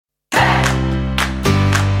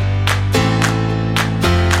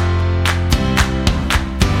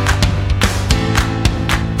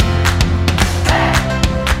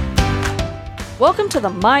Welcome to the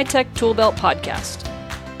My Tech Toolbelt podcast.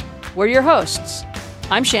 We're your hosts.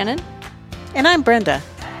 I'm Shannon. And I'm Brenda.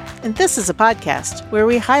 And this is a podcast where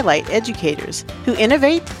we highlight educators who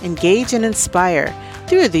innovate, engage, and inspire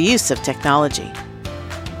through the use of technology.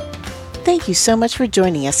 Thank you so much for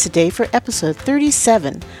joining us today for episode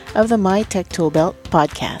 37 of the My Tech Toolbelt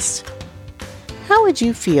podcast. How would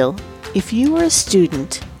you feel if you were a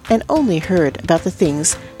student and only heard about the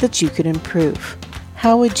things that you could improve?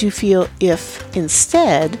 How would you feel if,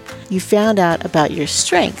 instead, you found out about your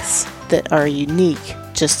strengths that are unique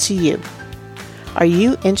just to you? Are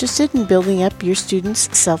you interested in building up your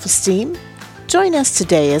students' self-esteem? Join us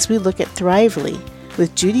today as we look at Thrively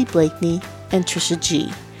with Judy Blakeney and Tricia G,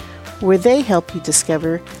 where they help you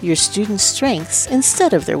discover your students' strengths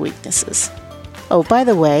instead of their weaknesses. Oh, by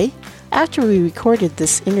the way, after we recorded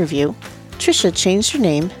this interview, Tricia changed her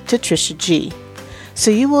name to Tricia G, so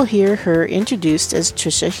you will hear her introduced as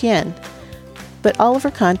Tricia Hien. But all of her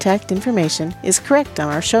contact information is correct on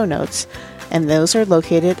our show notes, and those are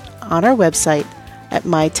located on our website at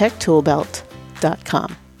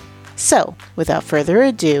mytechtoolbelt.com. So, without further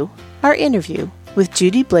ado, our interview with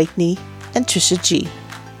Judy Blakeney and Tricia G.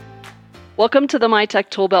 Welcome to the My Tech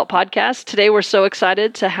Toolbelt podcast. Today we're so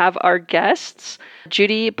excited to have our guests,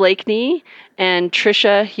 Judy Blakeney and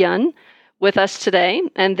Tricia Hien, with us today,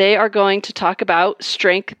 and they are going to talk about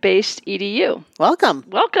strength-based EDU. Welcome.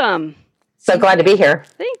 Welcome. So glad to be here.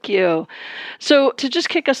 Thank you. So to just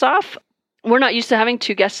kick us off, we're not used to having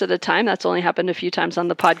two guests at a time. That's only happened a few times on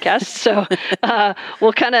the podcast. So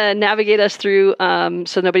we'll kind of navigate us through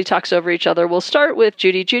so nobody talks over each other. We'll start with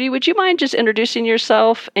Judy. Judy, would you mind just introducing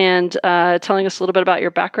yourself and telling us a little bit about your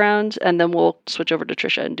background? And then we'll switch over to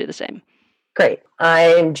Tricia and do the same. Great.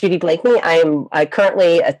 I'm Judy Blakeney. I'm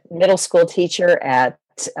currently a middle school teacher at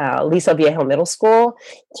Liso Viejo Middle School,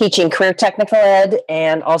 teaching career technical ed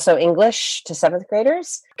and also English to seventh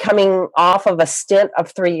graders. Coming off of a stint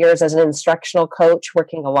of 3 years as an instructional coach,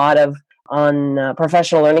 working a lot on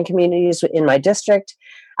professional learning communities in my district.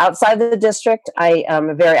 Outside the district, I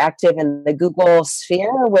am very active in the Google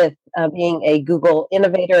sphere with being a Google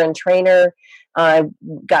innovator and trainer. I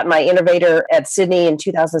got my innovator at Sydney in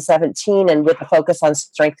 2017, and with a focus on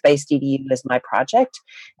strength-based EDU as my project.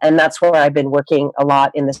 And that's where I've been working a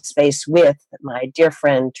lot in this space with my dear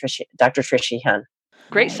friend, Dr. Tricia Hien.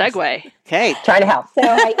 Great segue. Okay. Trying to help. So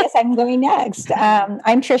I guess I'm going next.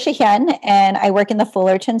 I'm Tricia Hien, and I work in the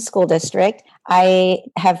Fullerton School District. I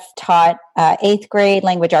have taught 8th grade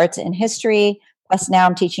language arts and history, plus now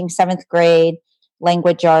I'm teaching 7th grade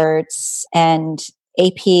language arts and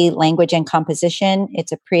AP language and composition.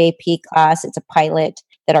 It's a pre-AP class. It's a pilot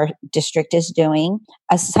that our district is doing.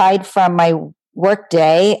 Aside from my work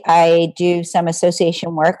day, I do some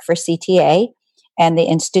association work for CTA and the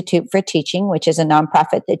Institute for Teaching, which is a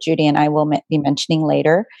nonprofit that Judy and I will be mentioning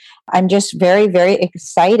later. I'm just very, very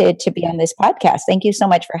excited to be on this podcast. Thank you so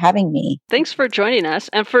much for having me. Thanks for joining us.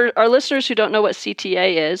 And for our listeners who don't know what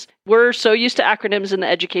CTA is, we're so used to acronyms in the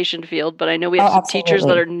education field, but I know we have some teachers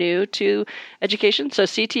that are new to education. So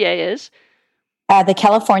CTA is? The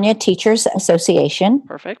California Teachers Association.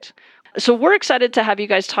 Perfect. So we're excited to have you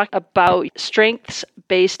guys talk about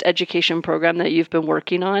strengths-based education program that you've been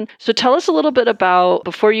working on. So tell us a little bit about,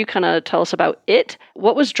 before you kind of tell us about it,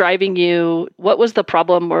 what was driving you? What was the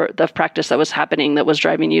problem or the practice that was happening that was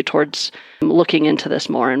driving you towards looking into this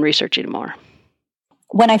more and researching more?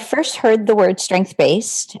 When I first heard the word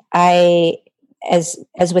strength-based, as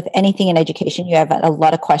with anything in education, you have a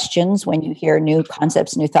lot of questions when you hear new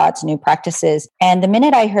concepts, new thoughts, new practices. And the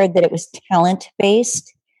minute I heard that it was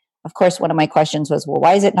talent-based, of course, one of my questions was, well,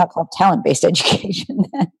 why is it not called talent-based education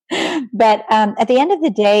then? But at the end of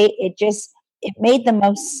the day, it made the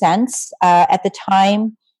most sense. At the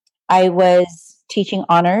time, I was teaching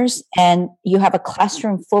honors, and you have a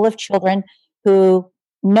classroom full of children who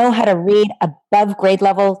know how to read above grade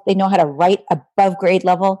level. They know how to write above grade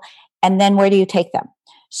level. And then where do you take them?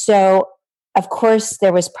 So, of course,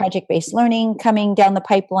 there was project-based learning coming down the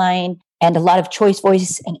pipeline, and a lot of choice,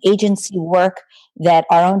 voice, and agency work that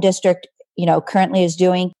our own district, currently is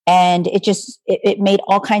doing. And it made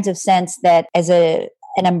all kinds of sense that as an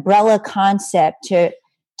umbrella concept to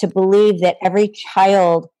believe that every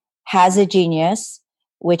child has a genius,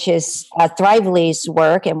 which is Thrively's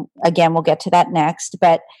work. And again, we'll get to that next.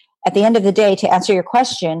 But at the end of the day, to answer your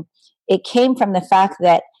question, it came from the fact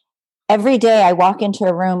that every day I walk into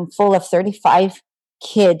a room full of 35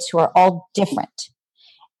 kids who are all different.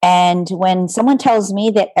 And when someone tells me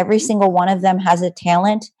that every single one of them has a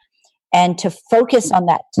talent, and to focus on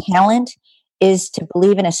that talent is to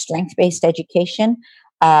believe in a strength-based education,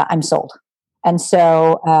 I'm sold. And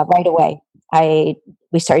so right away, I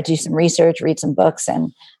we started to do some research, read some books,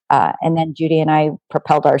 and then Judy and I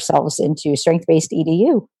propelled ourselves into strength-based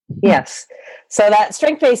EDU. Yes. So that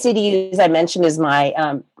strength-based EDU, as I mentioned, is my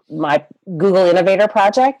Google Innovator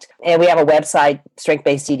project. And we have a website,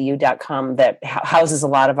 strengthbasededu.com, that houses a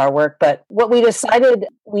lot of our work. But what we decided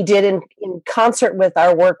we did in concert with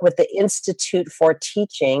our work with the Institute for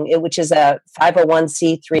Teaching, which is a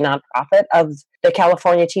 501c3 nonprofit of the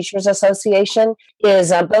California Teachers Association, is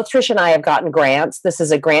both Tricia and I have gotten grants. This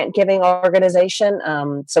is a grant-giving organization.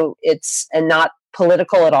 So it's not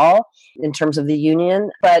political at all in terms of the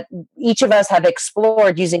union. But each of us have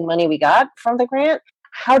explored, using money we got from the grant,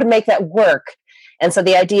 how to make that work. And so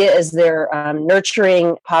the idea is they're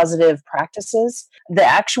nurturing positive practices. The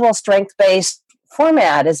actual strength-based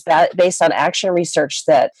format is based on action research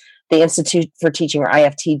that the Institute for Teaching, or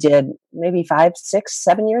IFT, did maybe 5, 6,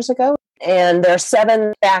 7 years ago. And there are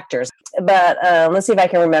 7 factors, but let's see if I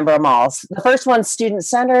can remember them all. The first one's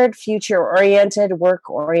student-centered, future-oriented,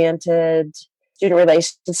 work-oriented, student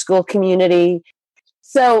relations, school community.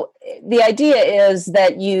 So the idea is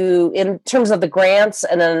that you, in terms of the grants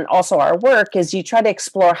and then also our work, is you try to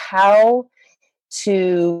explore how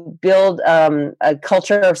to build a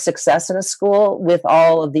culture of success in a school with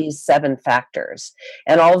all of these 7 factors.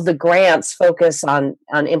 And all of the grants focus on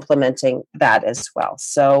implementing that as well.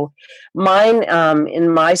 So mine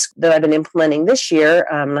that I've been implementing this year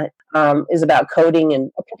is about coding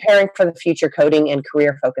and preparing for the future, coding and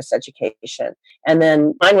career-focused education. And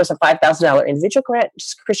then mine was a $5,000 individual grant.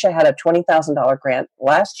 Tricia had a $20,000 grant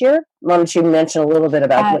last year. Why don't you mention a little bit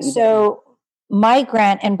about what you did? My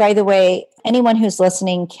grant, and by the way, anyone who's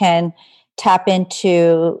listening can tap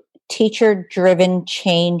into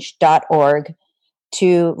teacherdrivenchange.org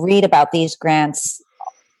to read about these grants.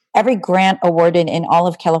 Every grant awarded in all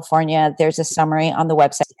of California, there's a summary on the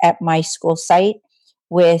website at my school site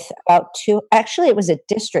with about 2, actually it was a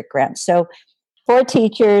district grant. So 4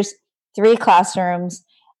 teachers, 3 classrooms,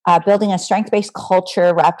 building a strength-based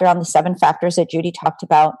culture wrapped around the 7 factors that Judy talked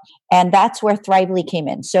about. And that's where Thrively came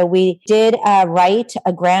in. So we did write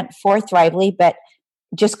a grant for Thrively, but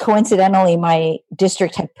just coincidentally, my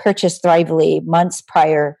district had purchased Thrively months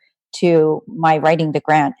prior to my writing the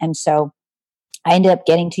grant. And so I ended up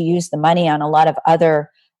getting to use the money on a lot of other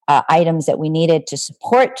items that we needed to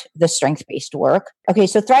support the strength-based work. Okay,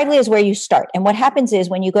 so Thrively is where you start. And what happens is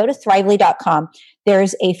when you go to thrively.com,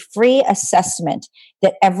 there's a free assessment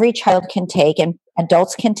that every child can take, and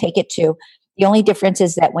adults can take it too. The only difference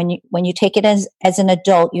is that when you take it as an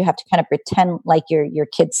adult, you have to kind of pretend like you're your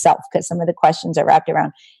kid's self, because some of the questions are wrapped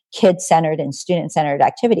around kid-centered and student-centered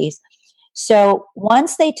activities. So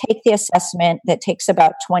once they take the assessment, that takes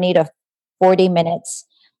about 20 to 40 minutes,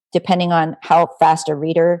 depending on how fast a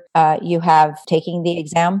reader you have taking the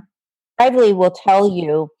exam. Thrively will tell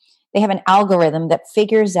you, they have an algorithm that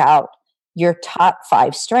figures out your top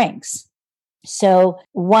 5 strengths. So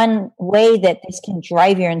one way that this can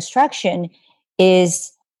drive your instruction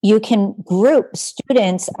is you can group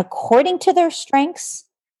students according to their strengths,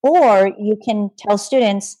 or you can tell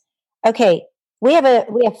students, okay, we have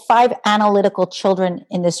 5 analytical children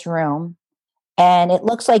in this room, and it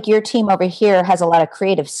looks like your team over here has a lot of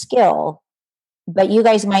creative skill, but you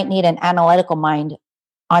guys might need an analytical mind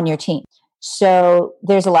on your team. So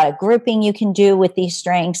there's a lot of grouping you can do with these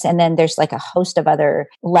strengths. And then there's like a host of other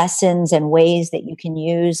lessons and ways that you can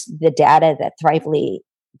use the data that Thrively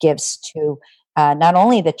gives to not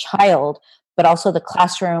only the child, but also the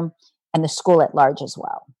classroom and the school at large as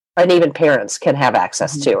well. And even parents can have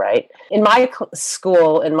access to, right? In my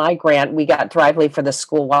school, in my grant, we got Thrively for the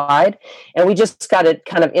school-wide, and we just got it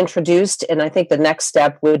kind of introduced. And I think the next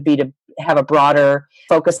step would be to have a broader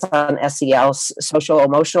focus on SEL, social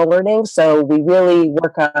emotional learning. So we really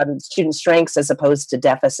work on student strengths as opposed to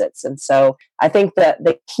deficits. And so I think that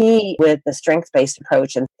the key with the strength-based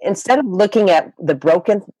approach, and instead of looking at the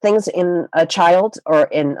broken things in a child or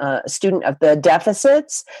in a student of the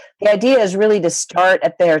deficits, the idea is really to start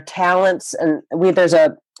at their talents. And there's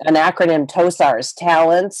an acronym, TOSA,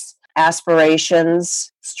 talents,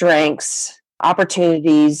 aspirations, strengths,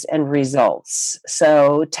 opportunities, and results.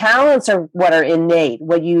 So talents are what are innate,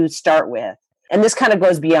 what you start with. And this kind of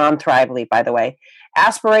goes beyond Thrively, by the way.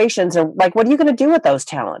 Aspirations are like, what are you going to do with those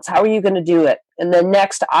talents? How are you going to do it? And the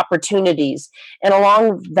next, opportunities. And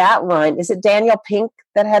along that line, is it Daniel Pink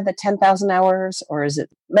that had the 10,000 hours, or is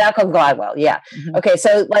it Malcolm Gladwell? Yeah. Mm-hmm. Okay.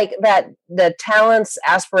 So like that, the talents,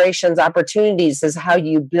 aspirations, opportunities is how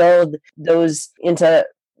you build those into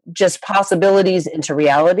just possibilities, into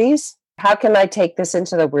realities. How can I take this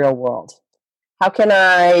into the real world? How can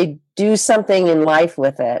I do something in life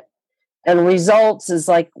with it? And results is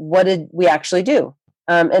like, what did we actually do?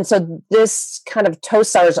 And so this kind of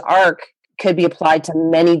TOSA's arc could be applied to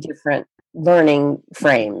many different learning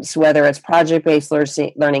frames, whether it's project-based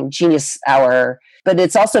learning, Genius Hour, but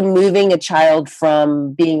it's also moving a child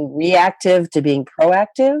from being reactive to being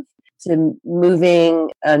proactive, to moving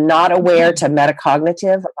not aware to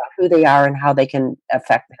metacognitive about who they are and how they can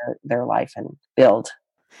affect their life and build.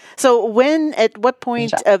 So at what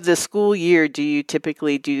point of the school year do you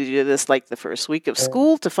typically do this, like the first week of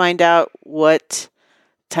school, to find out what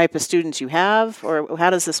type of students you have, or how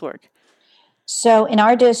does this work? So in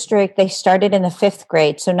our district, they started in the 5th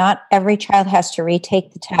grade. So not every child has to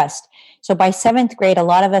retake the test. So by 7th grade, a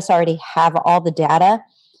lot of us already have all the data.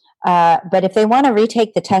 But if they want to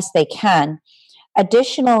retake the test, they can.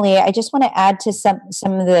 Additionally, I just want to add to some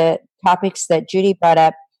of the topics that Judy brought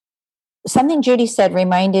up. Something Judy said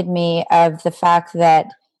reminded me of the fact that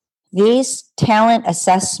these talent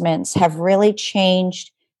assessments have really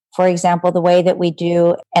changed, for example, the way that we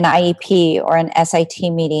do an IEP or an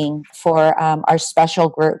SIT meeting for our special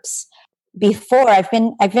groups. Before, I've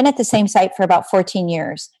been at the same site for about 14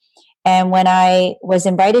 years. And when I was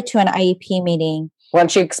invited to an IEP meeting... Why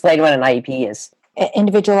don't you explain what an IEP is?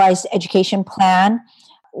 Individualized education plan.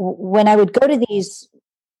 When I would go to these,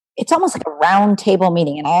 it's almost like a round table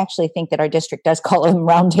meeting. And I actually think that our district does call them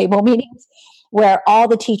round table meetings, where all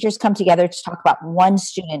the teachers come together to talk about one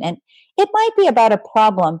student. And it might be about a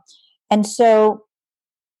problem. And so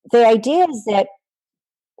the idea is that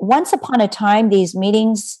once upon a time, these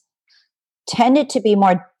meetings tended to be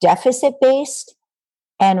more deficit-based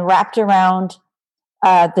and wrapped around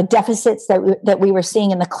the deficits that we were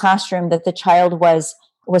seeing in the classroom that the child was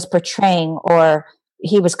portraying, or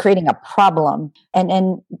he was creating a problem.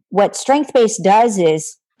 And what strength-based does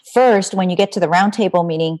is, first, when you get to the roundtable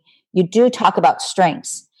meeting, you do talk about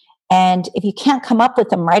strengths. And if you can't come up with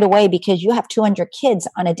them right away because you have 200 kids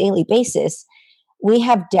on a daily basis, we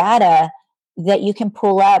have data that you can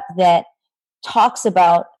pull up that talks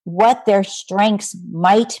about what their strengths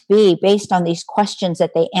might be based on these questions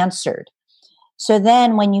that they answered. So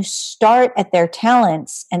then when you start at their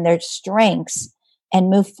talents and their strengths and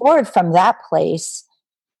move forward from that place,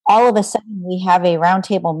 all of a sudden we have a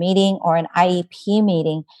roundtable meeting or an IEP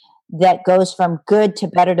meeting that goes from good to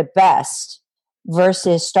better to best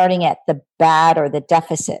versus starting at the bad or the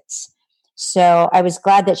deficits. So I was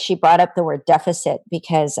glad that she brought up the word deficit,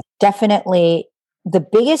 because definitely the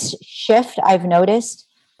biggest shift I've noticed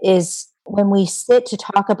is when we sit to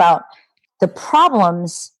talk about the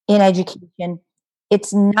problems in education,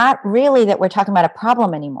 it's not really that we're talking about a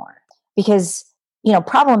problem anymore, because, you know,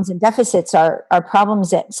 problems and deficits are problems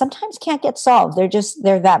that sometimes can't get solved.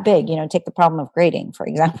 They're that big. You know, take the problem of grading, for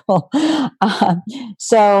example.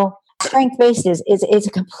 So strength-based is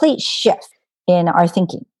a complete shift in our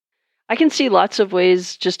thinking. I can see lots of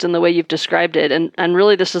ways just in the way you've described it. And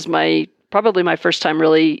really, this is probably my first time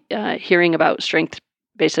really hearing about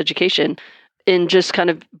strength-based education in just kind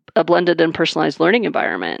of a blended and personalized learning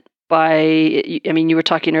environment. You were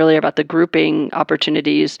talking earlier about the grouping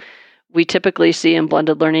opportunities we typically see in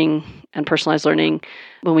blended learning and personalized learning.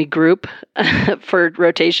 When we group for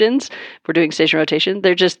rotations, we're doing station rotation,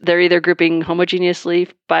 they're either grouping homogeneously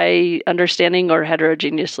by understanding or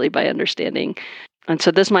heterogeneously by understanding. And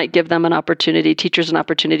so this might give them teachers an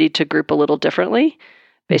opportunity to group a little differently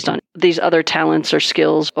based on these other talents or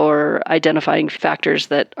skills or identifying factors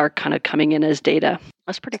that are kind of coming in as data.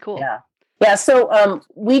 That's pretty cool. Yeah, so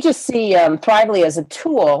we just see Thrively as a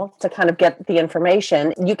tool to kind of get the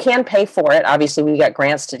information. You can pay for it. Obviously, we got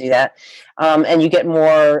grants to do that. And you get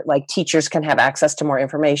more, like teachers can have access to more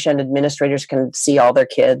information. Administrators can see all their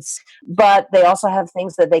kids. But they also have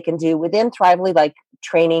things that they can do within Thrively, like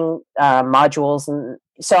training modules. And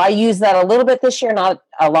so I use that a little bit this year, not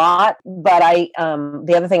a lot. But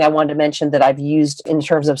the other thing I wanted to mention that I've used in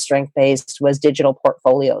terms of strength-based was digital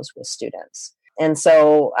portfolios with students. And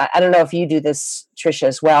so I don't know if you do this, Tricia,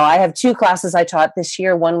 as well. I have 2 classes I taught this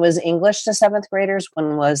year. One was English to 7th graders.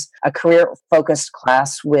 One was a career-focused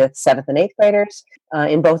class with 7th and 8th graders.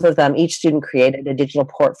 In both of them, each student created a digital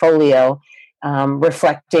portfolio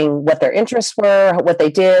reflecting what their interests were, what they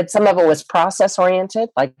did. Some of it was process-oriented,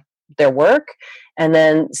 like their work. And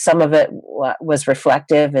then some of it was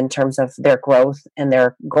reflective in terms of their growth and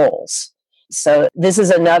their goals. So this is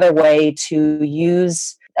another way to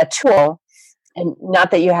use a tool. And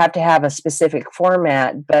not that you have to have a specific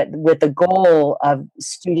format, but with the goal of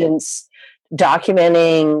students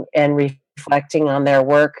documenting and reflecting on their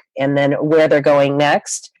work and then where they're going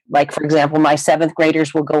next. Like, for example, my 7th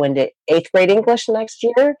graders will go into 8th grade English next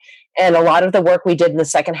year. And a lot of the work we did in the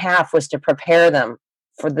second half was to prepare them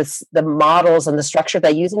for the models and the structure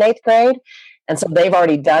they use in 8th grade. And so they've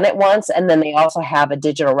already done it once, and then they also have a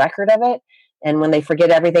digital record of it. And when they forget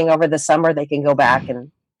everything over the summer, they can go back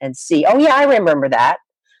and see, oh yeah, I remember that.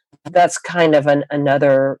 That's kind of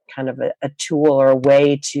another kind of a tool or a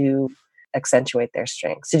way to accentuate their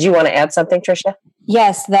strengths. Did you want to add something, Tricia?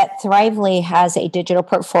 Yes, that Thrively has a digital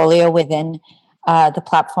portfolio within the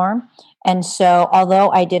platform. And so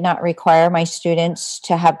although I did not require my students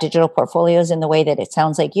to have digital portfolios in the way that it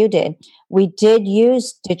sounds like you did, we did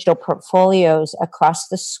use digital portfolios across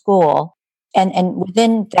the school. And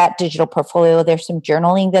within that digital portfolio, there's some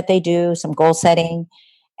journaling that they do, some goal setting.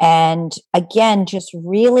 And again, just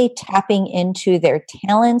really tapping into their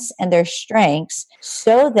talents and their strengths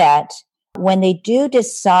so that when they do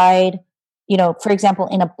decide, for example,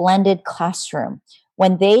 in a blended classroom,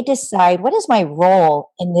 when they decide, what is my role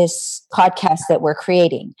in this podcast that we're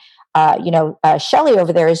creating? Shelley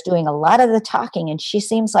over there is doing a lot of the talking, and she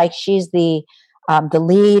seems like she's the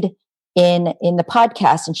lead in the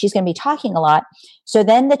podcast, and she's going to be talking a lot. So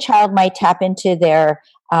then the child might tap into their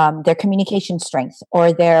communication strength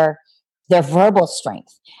or their verbal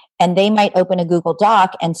strength, and they might open a Google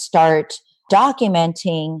Doc and start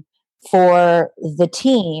documenting for the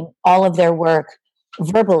team all of their work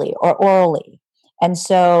verbally or orally. And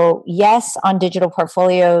so, yes, on digital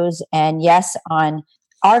portfolios, and yes, on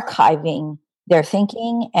archiving their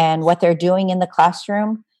thinking and what they're doing in the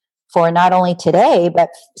classroom for not only today, but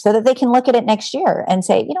so that they can look at it next year and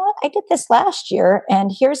say, you know what, I did this last year,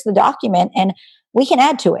 and here's the document, and we can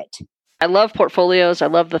add to it. I love portfolios. I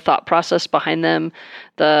love the thought process behind them,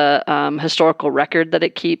 the historical record that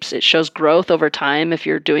it keeps. It shows growth over time if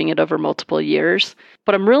you're doing it over multiple years.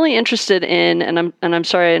 But I'm really interested in, and I'm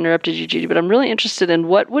sorry I interrupted you, Judy, but I'm really interested in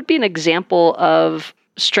what would be an example of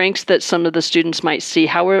strengths that some of the students might see.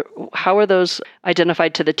 How are those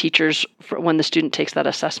identified to the teachers when the student takes that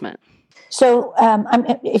assessment? So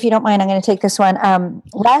if you don't mind, I'm going to take this one.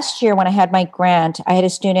 Last year when I had my grant, I had a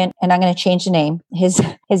student, and I'm going to change the name. His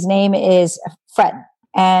name is Fred.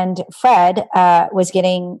 And Fred was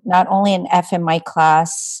getting not only an F in my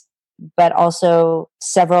class, but also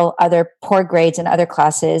several other poor grades in other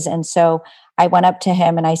classes. And so I went up to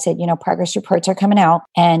him and I said, progress reports are coming out.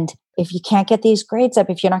 And if you can't get these grades up,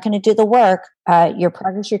 if you're not going to do the work, your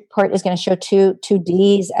progress report is going to show two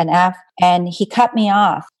Ds, an F. And he cut me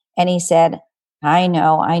off. And he said, I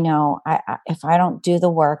know. If I don't do the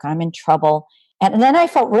work, I'm in trouble. And then I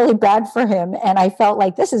felt really bad for him. And I felt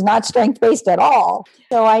like this is not strength-based at all.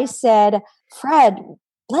 So I said, Fred,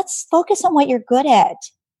 let's focus on what you're good at.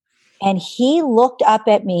 And he looked up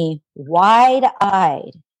at me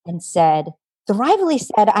wide-eyed and said, Thrively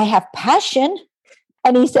said, I have passion.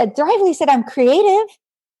 And he said, Thrively said, I'm creative.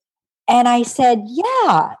 And I said,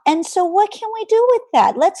 yeah. And so what can we do with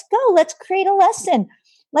that? Let's go. Let's create a lesson.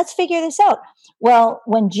 Let's figure this out. Well,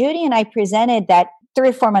 when Judy and I presented that 3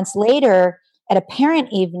 or 4 months later at a parent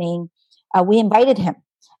evening, we invited him,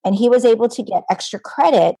 and he was able to get extra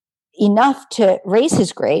credit enough to raise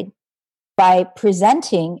his grade by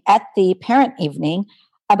presenting at the parent evening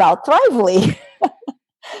about Thrively.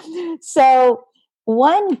 So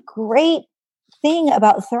one great thing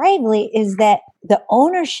about Thrively is that the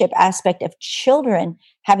ownership aspect of children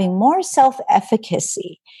having more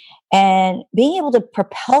self-efficacy and being able to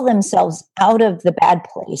propel themselves out of the bad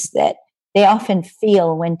place that they often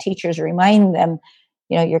feel when teachers remind them,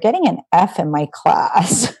 you're getting an F in my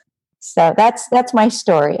class. So that's my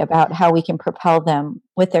story about how we can propel them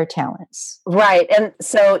with their talents. Right. And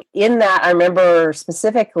so in that, I remember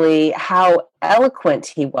specifically how eloquent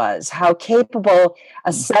he was, how capable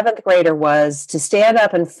a 7th grader was to stand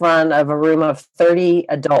up in front of a room of 30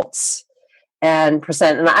 adults and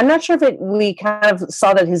present. And I'm not sure if we kind of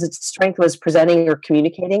saw that his strength was presenting or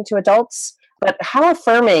communicating to adults, but how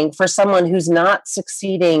affirming for someone who's not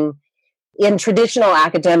succeeding in traditional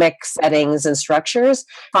academic settings and structures,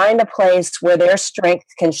 find a place where their strength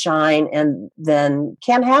can shine and then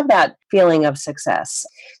can have that feeling of success.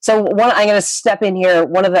 So I'm going to step in here.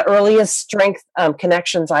 One of the earliest strength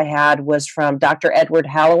connections I had was from Dr. Edward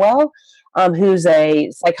Hallowell, who's a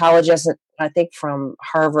psychologist, I think from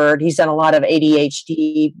Harvard. He's done a lot of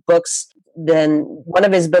ADHD books. Then one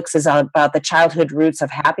of his books is about the childhood roots of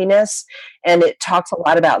happiness. And it talks a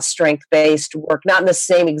lot about strength-based work, not in the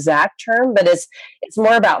same exact term, but it's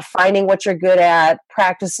more about finding what you're good at,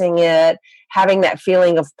 practicing it, having that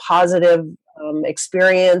feeling of positive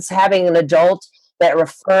experience, having an adult that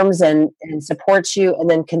affirms and supports you, and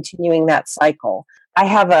then continuing that cycle. I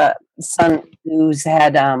have a son who's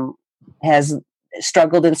has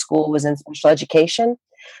struggled in school, was in special education.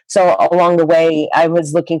 So along the way, I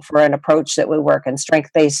was looking for an approach that would work, and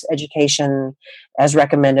strength-based education, as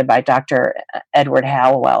recommended by Dr. Edward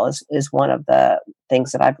Hallowell, is one of the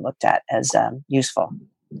things that I've looked at as useful.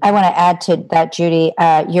 I want to add to that, Judy.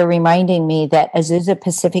 You're reminding me that Azusa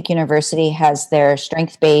Pacific University has their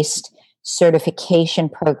strength-based certification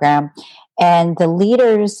program, and the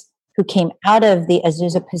leaders who came out of the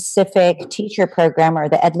Azusa Pacific teacher program or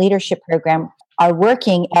the Ed Leadership program are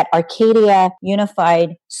working at Arcadia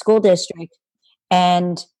Unified School District.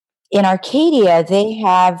 And in Arcadia, they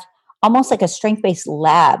have almost like a strength-based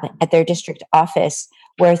lab at their district office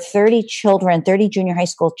where 30 junior high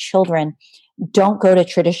school children don't go to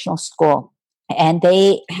traditional school. And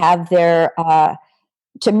they have their,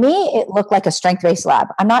 to me, it looked like a strength-based lab.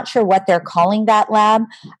 I'm not sure what they're calling that lab.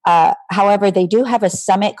 However, they do have a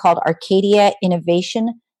summit called Arcadia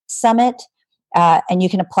Innovation Summit, and you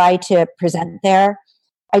can apply to present there.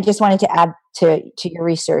 I just wanted to add to your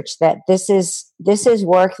research that this is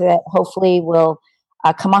work that hopefully will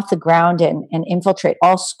come off the ground and infiltrate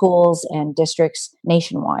all schools and districts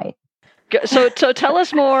nationwide. So tell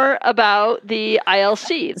us more about the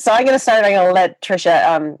ILC. So I'm going to start. I'm going to let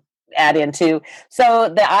Tricia add in too. So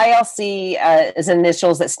the ILC is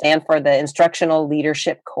initials that stand for the Instructional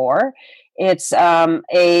Leadership Corps. It's an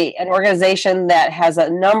organization that has a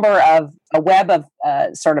web of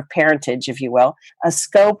sort of parentage, if you will. A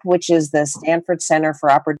SCOPE, which is the Stanford Center for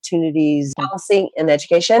Opportunities Policy in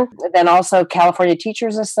Education. Then also California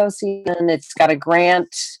Teachers Association. It's got a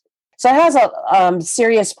grant. So it has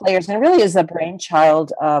serious players, and it really is the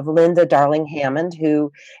brainchild of Linda Darling Hammond,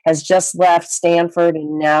 who has just left Stanford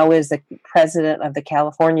and now is the president of the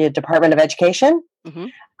California Department of Education. Mm-hmm.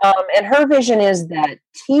 And her vision is that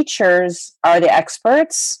teachers are the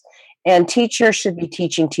experts and teachers should be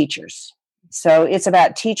teaching teachers. So it's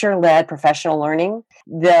about teacher-led professional learning.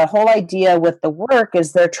 The whole idea with the work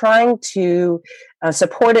is they're trying to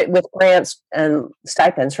support it with grants and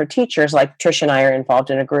stipends for teachers, like Tricia and I are involved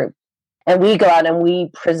in a group. And we go out and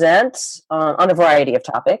we present on a variety of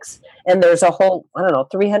topics. And there's a whole,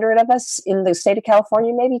 300 of us in the state of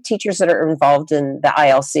California, maybe, teachers that are involved in the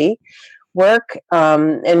ILC work.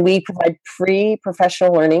 And we provide free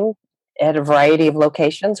professional learning at a variety of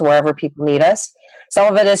locations, wherever people need us.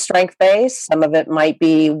 Some of it is strength-based. Some of it might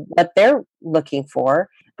be what they're looking for.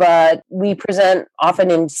 But we present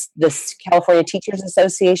often in this California Teachers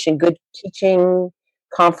Association Good Teaching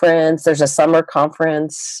Conference. There's a summer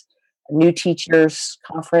conference, New Teachers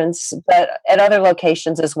Conference, but at other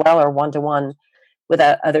locations as well, or one-to-one with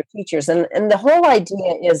other teachers. And the whole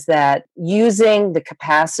idea is that using the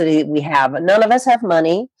capacity we have, none of us have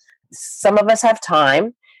money, some of us have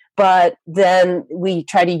time, but then we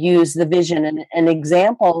try to use the vision. And an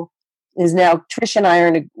example is now Tricia and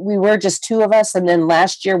I we were just two of us, and then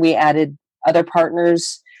last year we added other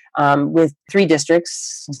partners with 3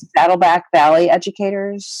 districts, Saddleback Valley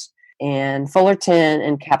Educators, and Fullerton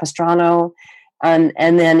and Capistrano. And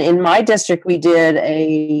then in my district, we did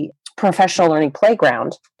a professional learning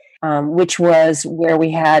playground, which was where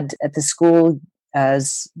we had at the school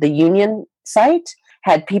as the union site,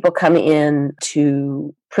 had people come in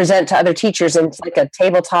to present to other teachers. And it's like a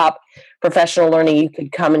tabletop professional learning. You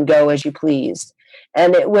could come and go as you pleased.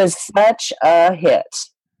 And it was such a hit.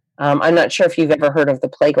 I'm not sure if you've ever heard of the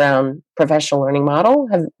playground professional learning model.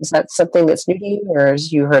 Is that something that's new to you, or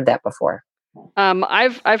has you heard that before?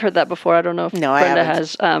 I've heard that before. I don't know if Brenda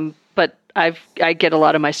has, but I get a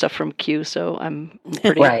lot of my stuff from Q, so I'm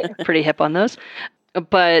pretty pretty hip on those.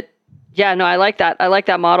 But yeah, no, I like that. I like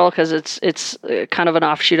that model because it's kind of an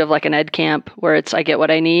offshoot of like an ed camp where I get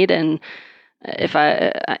what I need, and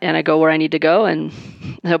I go where I need to go, and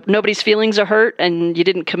nobody's feelings are hurt, and you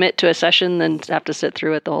didn't commit to a session and have to sit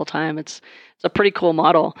through it the whole time. It's a pretty cool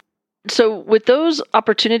model. So with those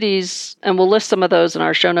opportunities, and we'll list some of those in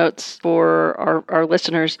our show notes for our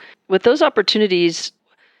listeners, with those opportunities,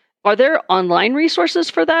 are there online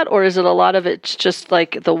resources for that, or is it a lot of it's just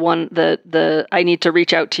like the I need to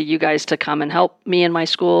reach out to you guys to come and help me in my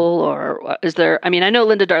school, or is there? I mean, I know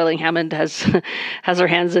Linda Darling Hammond has her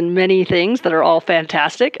hands in many things that are all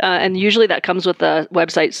fantastic, and usually that comes with the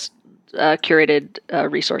website's curated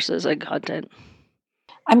resources and content.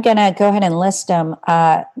 I'm going to go ahead and list them.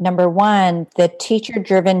 Number 1, the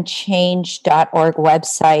teacherdrivenchange.org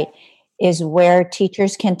website is where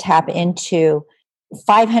teachers can tap into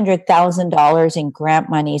 $500,000 in grant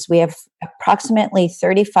monies. We have approximately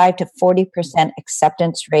 35 to 40%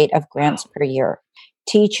 acceptance rate of grants per year.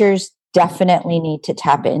 Teachers definitely need to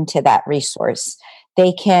tap into that resource.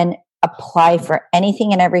 They can apply for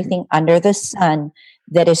anything and everything under the sun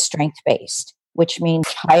that is strength-based, which means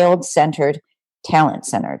child-centered,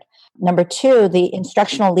 talent-centered. Number two, the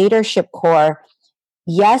Instructional Leadership Corps.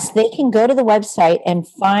 Yes, they can go to the website and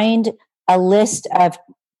find a list of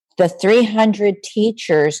the 300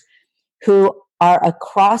 teachers who are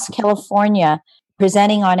across California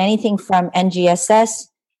presenting on anything from NGSS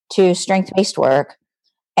to strength-based work.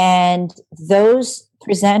 And those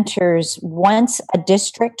presenters, once a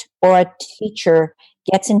district or a teacher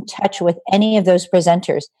gets in touch with any of those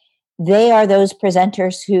presenters, they are those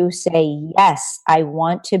presenters who say, yes, I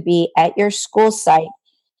want to be at your school site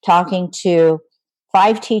talking to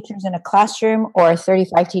 5 teachers in a classroom or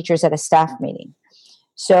 35 teachers at a staff meeting.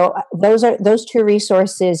 So those two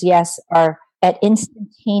resources, yes, are at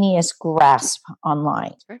instantaneous grasp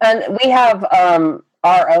online. And we have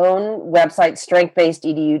our own website,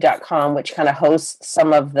 strengthbasededu.com, which kind of hosts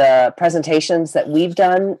some of the presentations that we've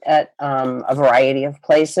done at a variety of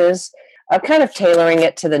places, kind of tailoring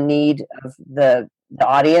it to the need of the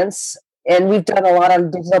audience. And we've done a lot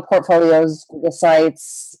of digital portfolios, Google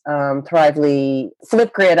Sites, Thrively.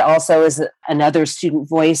 Flipgrid also is another student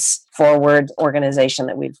voice forward organization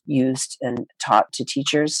that we've used and taught to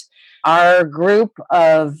teachers. Our group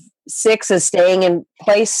of 6 is staying in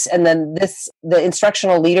place, and then the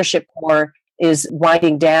Instructional Leadership Corps is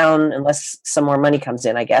winding down unless some more money comes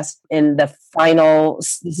in, I guess.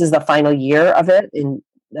 This is the final year of it in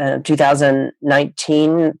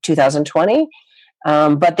 2019, 2020.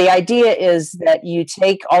 But the idea is that you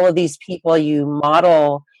take all of these people, you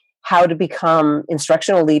model how to become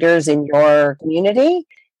instructional leaders in your community,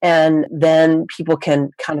 and then people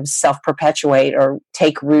can kind of self-perpetuate or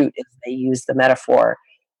take root, if they use the metaphor,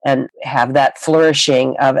 and have that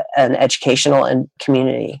flourishing of an educational and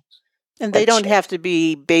community. And they don't have to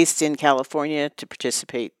be based in California to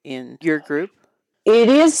participate in your group? It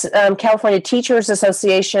is California Teachers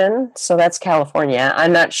Association, so that's California.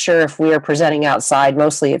 I'm not sure if we are presenting outside.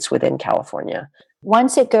 Mostly it's within California.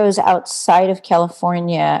 Once it goes outside of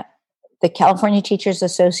California, the California Teachers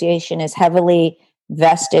Association is heavily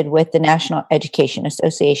vested with the National Education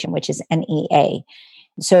Association, which is NEA.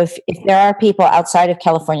 So if there are people outside of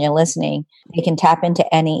California listening, they can tap into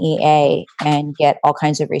NEA and get all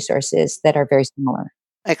kinds of resources that are very similar.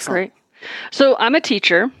 Excellent. Great. So I'm a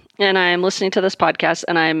teacher, and I'm listening to this podcast,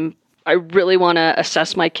 and I really want to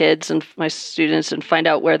assess my kids and my students and find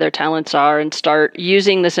out where their talents are and start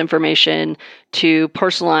using this information to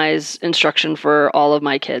personalize instruction for all of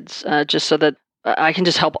my kids, just so that I can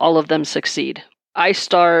just help all of them succeed. I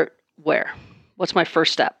start where? What's my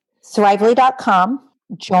first step? Thrively.com,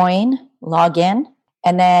 join, log in,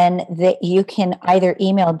 and then you can either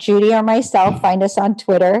email Judy or myself, find us on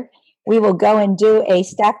Twitter. We will go and do a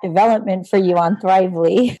staff development for you on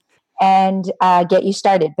Thrively and get you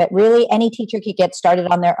started. But really, any teacher could get started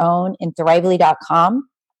on their own in Thrively.com.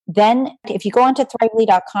 Then if you go onto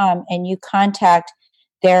Thrively.com and you contact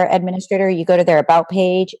their administrator, you go to their About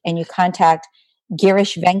page and you contact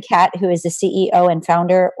Girish Venkat, who is the CEO and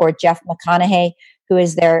founder, or Jeff McConaughey, who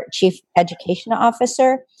is their Chief Education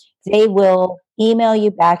Officer, they will email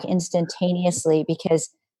you back instantaneously, because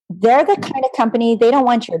they're the kind of company, they don't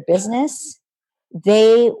want your business.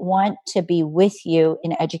 They want to be with you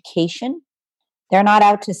in education. They're not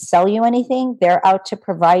out to sell you anything. They're out to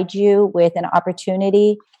provide you with an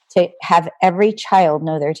opportunity to have every child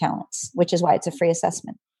know their talents, which is why it's a free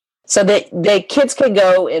assessment. So the kids can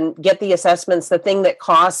go and get the assessments. The thing that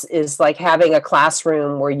costs is like having a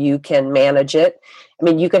classroom where you can manage it. I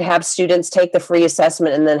mean, you could have students take the free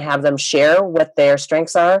assessment and then have them share what their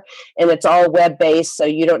strengths are. And it's all web-based, so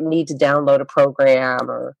you don't need to download a program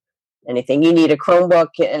or anything. You need a Chromebook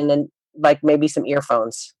and then like maybe some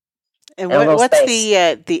earphones. And what's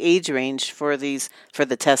the age range for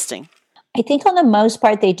the testing? I think on the most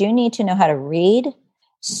part, they do need to know how to read.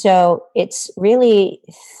 So it's really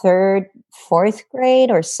 3rd, 4th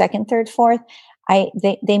grade or 2nd, 3rd,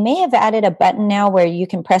 4th. They may have added a button now where you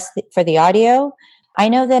can press for the audio. I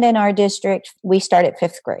know that in our district, we start at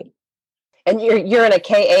 5th grade. And you're in a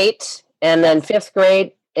K-8, and then 5th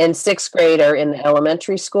grade and 6th grade are in the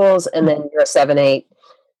elementary schools, and then you're a 7-8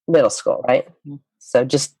 middle school, right? Mm-hmm. So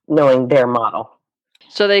just knowing their model.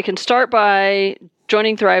 So they can start by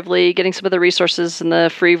joining Thrively, getting some of the resources in the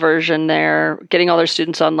free version there, getting all their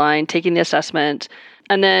students online, taking the assessment.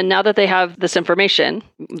 And then now that they have this information,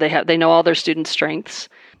 they know all their students' strengths.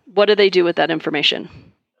 What do they do with that information?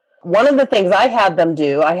 One of the things I had them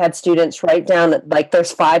do, I had students write down, like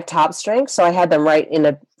there's 5 top strengths. So I had them write in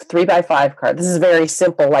a 3x5 card. This is very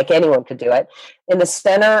simple, like anyone could do it. In the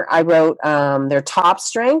center, I wrote their top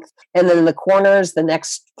strength. And then in the corners, the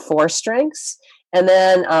next 4 strengths. And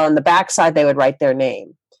then on the back side, they would write their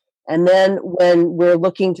name. And then when we're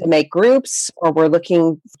looking to make groups or we're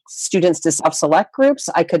looking students to self-select groups,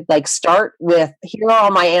 I could like start with, here are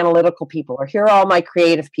all my analytical people, or here are all my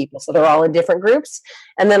creative people. So they're all in different groups.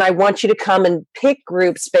 And then I want you to come and pick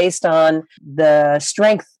groups based on the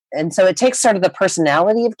strength. And so it takes sort of the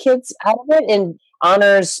personality of kids out of it and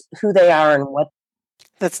honors who they are and what.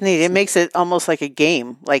 That's neat. It makes it almost like a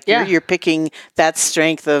game. Like you're picking that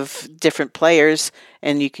strength of different players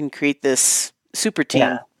and you can create this super team.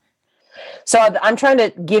 Yeah. So I'm trying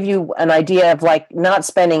to give you an idea of like not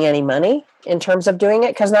spending any money in terms of doing it,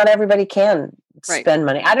 because not everybody can spend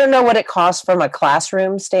money. I don't know what it costs from a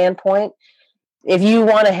classroom standpoint. If you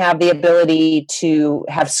want to have the ability to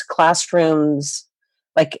have classrooms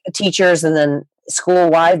like teachers and then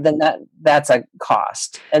school-wide, then that's a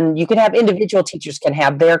cost. And you can have individual teachers can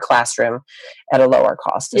have their classroom at a lower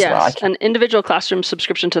cost as well. An individual classroom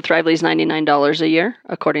subscription to Thrively is $99 a year,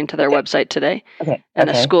 according to their website today. And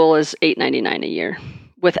a school is $8.99 a year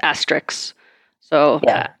with asterisks. So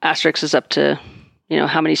asterisks is up to,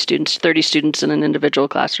 how many students, 30 students in an individual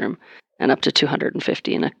classroom and up to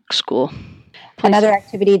 250 in a school. Another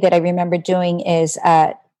activity that I remember doing is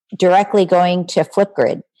directly going to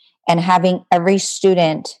Flipgrid and having every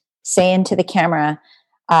student say into the camera,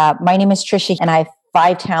 my name is Tricia and I have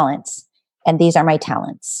 5 talents and these are my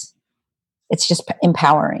talents. It's just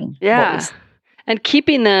empowering. Yeah. And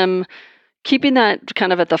keeping that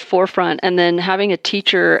kind of at the forefront and then having a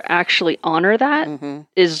teacher actually honor that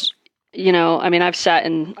is, I've sat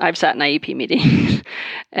in IEP meetings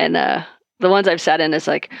and, the ones I've sat in is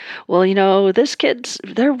like, well, this kid's,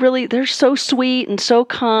 they're so sweet and so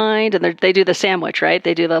kind. And they do the sandwich, right?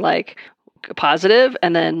 They do the like positive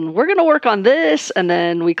and then we're going to work on this. And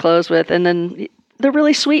then we close with, and then they're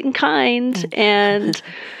really sweet and kind.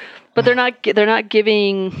 But they're not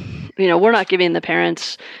giving, we're not giving the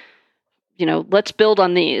parents, let's build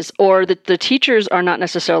on these, or the teachers are not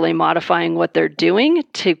necessarily modifying what they're doing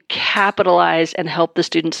to capitalize and help the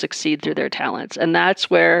students succeed through their talents. And that's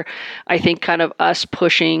where I think kind of us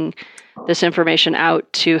pushing this information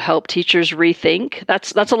out to help teachers rethink.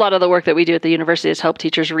 That's a lot of the work that we do at the university, is help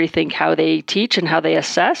teachers rethink how they teach and how they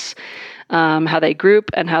assess, how they group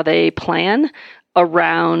and how they plan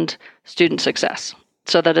around student success.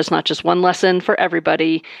 So that it's not just one lesson for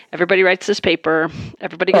everybody. Everybody writes this paper.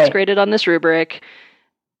 Everybody gets graded on this rubric.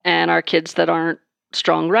 And our kids that aren't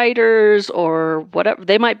strong writers or whatever,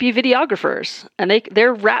 they might be videographers. And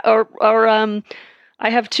I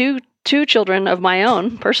have two children of my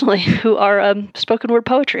own personally who are spoken word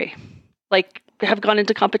poetry, like have gone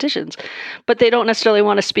into competitions, but they don't necessarily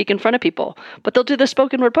want to speak in front of people, but they'll do the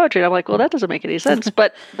spoken word poetry. And I'm like, well, that doesn't make any sense,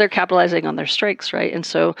 but they're capitalizing on their strengths, right? And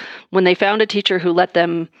so when they found a teacher who let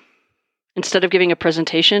them, instead of giving a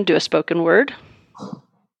presentation, do a spoken word,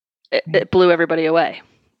 it blew everybody away,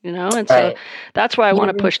 And so that's why I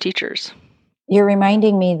want to push teachers. You're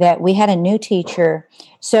reminding me that we had a new teacher.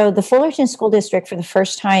 So the Fullerton School District for the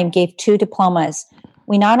first time gave 2 diplomas.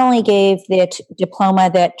 We not only gave the diploma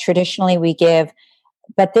that traditionally we give,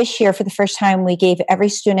 but this year for the first time, we gave every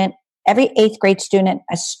 8th grade student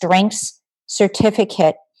a strengths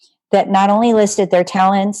certificate that not only listed their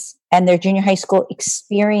talents and their junior high school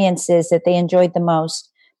experiences that they enjoyed the most,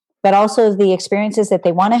 but also the experiences that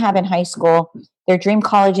they want to have in high school, their dream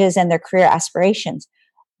colleges and their career aspirations.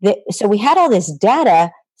 So we had all this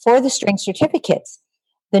data for the strengths certificates.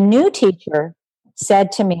 The new teacher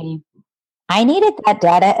said to me, I needed that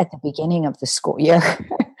data at the beginning of the school year.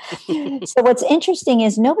 So what's interesting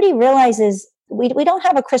is nobody realizes we don't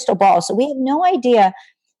have a crystal ball. So we have no idea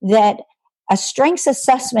that a strengths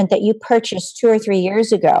assessment that you purchased 2 or 3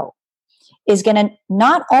 years ago is going to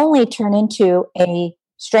not only turn into a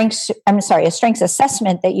strengths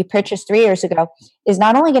assessment that you purchased 3 years ago is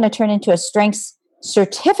not only going to turn into a strengths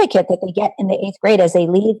certificate that they get in the 8th grade as they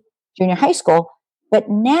leave junior high school, but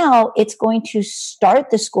now it's going to start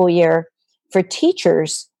the school year for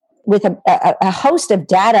teachers with a host of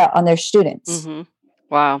data on their students. Mm-hmm.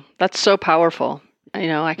 Wow, that's so powerful.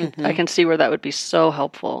 I can see where that would be so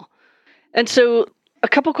helpful. And so a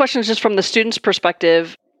couple questions just from the student's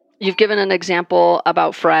perspective. You've given an example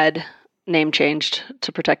about Fred, name changed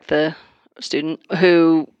to protect the student,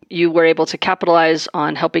 who you were able to capitalize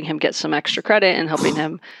on helping him get some extra credit and helping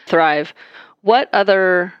him thrive. What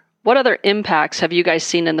other impacts have you guys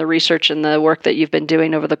seen in the research and the work that you've been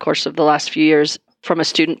doing over the course of the last few years from a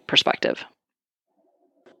student perspective?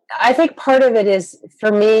 I think part of it is,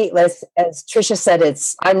 for me, as Tricia said,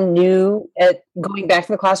 I'm new at going back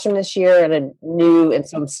to the classroom this year and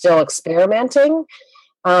so I'm still experimenting.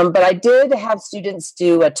 But I did have students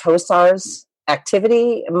do a TOSA's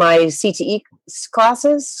activity, my CTE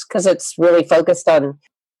classes, because it's really focused on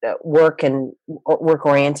work and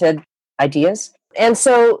work-oriented ideas. And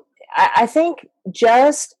so I think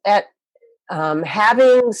just at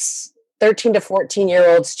having 13 to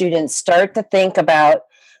 14-year-old students start to think about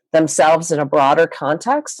themselves in a broader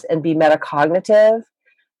context and be metacognitive,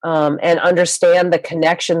 and understand the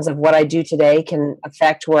connections of what I do today can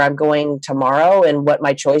affect where I'm going tomorrow and what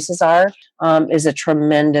my choices are, is a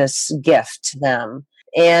tremendous gift to them.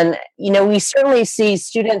 And, we certainly see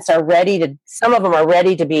students some of them are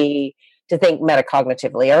ready to think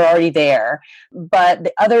metacognitively, are already there, but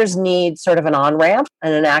the others need sort of an on-ramp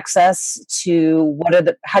and an access to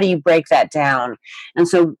how do you break that down? And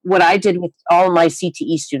so what I did with all of my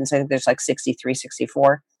CTE students, I think there's like 63,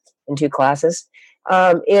 64 in 2 classes,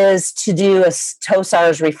 is to do a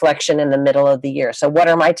TOSA's reflection in the middle of the year. So what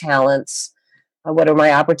are my talents? What are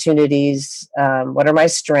my opportunities? What are my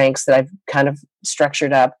strengths that I've kind of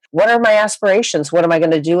structured up? What are my aspirations? What am I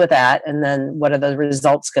going to do with that? And then what are the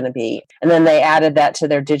results going to be? And then they added that to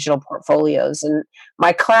their digital portfolios. And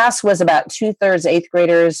my class was about 2/3 8th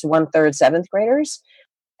graders, 1/3 7th graders.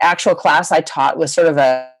 Actual class I taught was sort of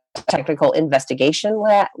a technical investigation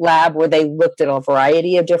lab where they looked at a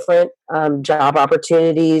variety of different job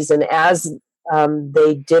opportunities. And as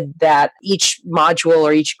they did that, each module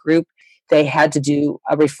or each group, they had to do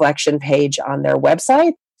a reflection page on their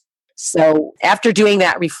website. So after doing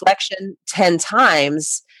that reflection 10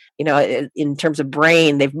 times, in terms of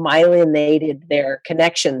brain, they've myelinated their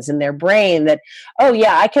connections in their brain that, oh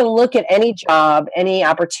yeah, I can look at any job, any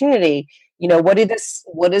opportunity. What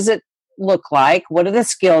does it look like? What are the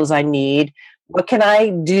skills I need? What can I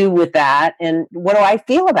do with that? And what do I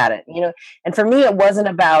feel about it? And for me, it wasn't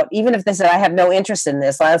about, even if they said, I have no interest in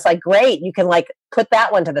this, I was like, great, you can put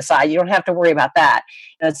that one to the side. You don't have to worry about that.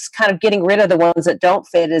 It's kind of getting rid of the ones that don't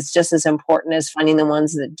fit is just as important as finding the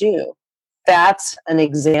ones that do. That's an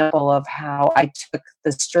example of how I took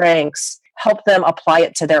the strengths, helped them apply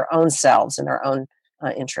it to their own selves and their own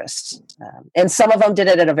interests. And some of them did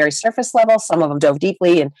it at a very surface level. Some of them dove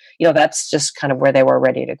deeply. And, that's just kind of where they were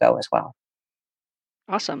ready to go as well.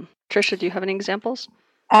 Awesome. Tricia, do you have any examples?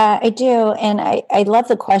 I do. And I love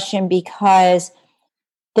the question because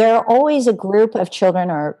there are always a group of children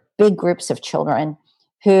or big groups of children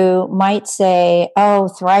who might say, oh,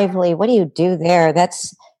 Thrively, what do you do there?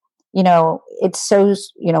 That's, it's so,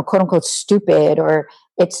 quote unquote, stupid, or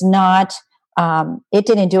it's not, it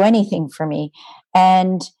didn't do anything for me.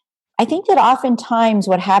 And I think that oftentimes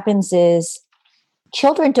what happens is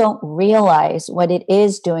children don't realize what it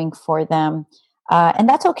is doing for them. And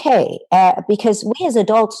that's okay, because we as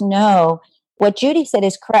adults know what Judy said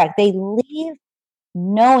is correct. They leave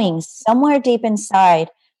knowing somewhere deep inside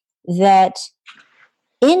that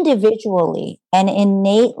individually and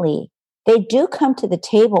innately, they do come to the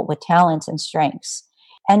table with talents and strengths.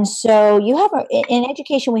 And so in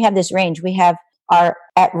education, we have this range. We have our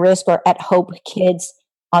at-risk or at-hope kids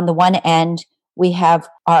on the one end. We have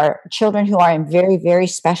our children who are in very, very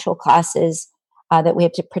special classes that we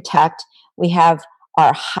have to protect. We have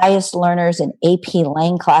our highest learners in AP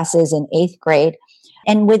Lang classes in 8th grade.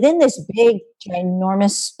 And within this big,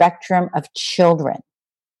 ginormous spectrum of children,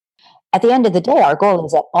 at the end of the day, our goal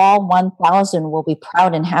is that all 1,000 will be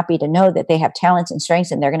proud and happy to know that they have talents and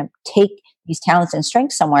strengths, and they're going to take these talents and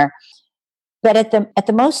strengths somewhere. But at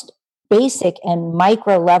the most basic and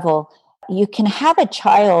micro level, you can have a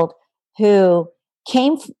child who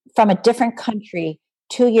came from a different country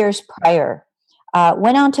 2 years prior,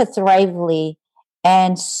 went on to Thrively,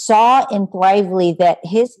 and saw in Thrively that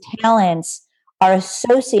his talents are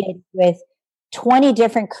associated with 20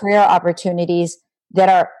 different career opportunities that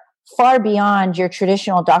are far beyond your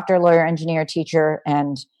traditional doctor, lawyer, engineer, teacher,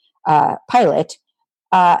 and pilot.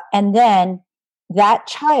 And then that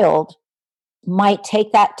child might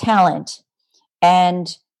take that talent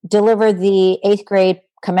and deliver the 8th grade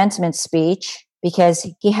commencement speech because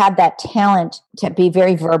he had that talent to be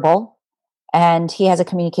very verbal, and he has a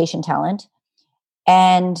communication talent.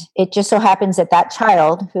 And it just so happens that that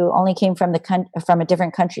child, who only came from a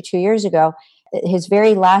different country 2 years ago, his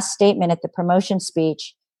very last statement at the promotion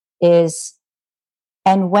speech is,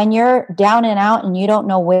 and when you're down and out and you don't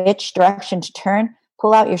know which direction to turn,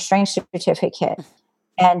 pull out your strength certificate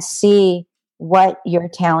and see what your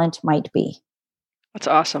talent might be. That's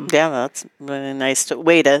awesome. Yeah, that's a nice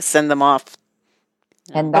way to send them off.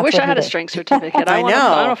 And I wish I had a strength certificate. I know.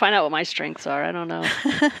 I want to find out what my strengths are. I don't know.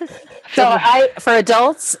 So for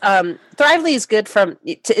adults, Thrively is good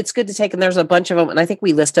it's good to take, and there's a bunch of them, and I think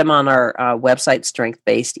we list them on our website,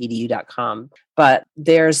 strengthbasededu.com. But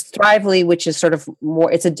there's Thrively, which is sort of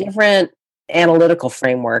more, it's a different analytical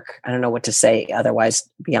framework. I don't know what to say otherwise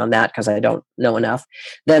beyond that because I don't know enough.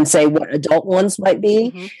 Then say what adult ones might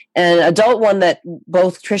be. Mm-hmm. And adult one that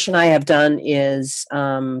both Trish and I have done is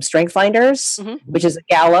Strength Finders, which is a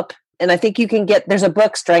Gallup. And I think you can there's a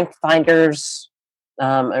book, Strength Finders,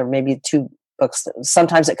 or maybe 2 books.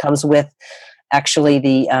 Sometimes it comes with actually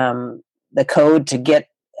the code to get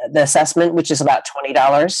the assessment, which is about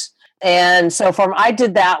 $20. And so I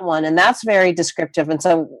did that one, and that's very descriptive. And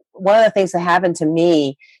so one of the things that happened to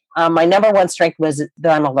me, my number one strength was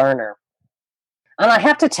that I'm a learner. And I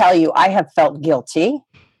have to tell you, I have felt guilty.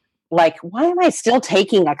 Like, why am I still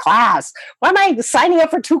taking a class? Why am I signing up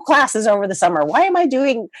for 2 classes over the summer? Why am I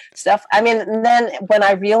doing stuff? I mean, and then when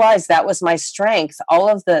I realized that was my strength, all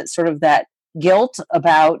of the sort of that guilt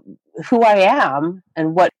about who I am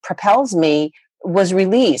and what propels me was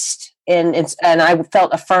released. And I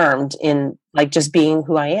felt affirmed in like just being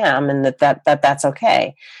who I am, and that's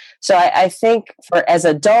okay. So I think as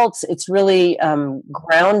adults, it's really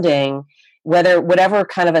grounding, whatever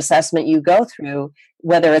kind of assessment you go through,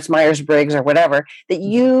 whether it's Myers-Briggs or whatever, that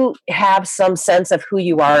you have some sense of who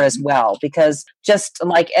you are as well. Because just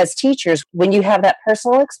like as teachers, when you have that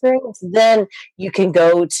personal experience, then you can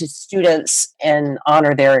go to students and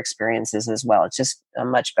honor their experiences as well. It's just a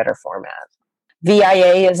much better format.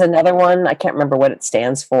 VIA is another one. I can't remember what it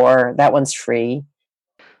stands for. That one's free.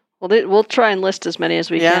 Well, we'll try and list as many as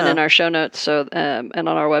we can in our show notes, so and on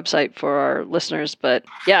our website for our listeners. But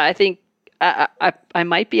yeah, I think I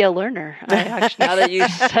might be a learner. Actually, now that you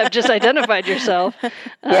have just identified yourself.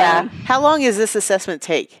 Yeah. How long does this assessment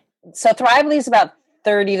take? So Thrively is about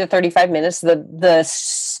 30 to 35 minutes. The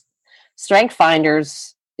Strength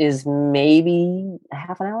Finders is maybe a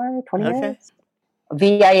half an hour, 20 minutes.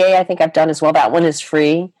 VIA, I think I've done as well. That one is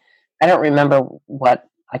free. I don't remember what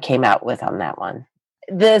I came out with on that one.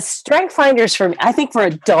 The Strength Finders, for me, I think for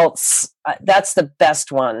adults, that's the best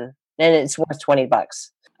one, and it's worth $20.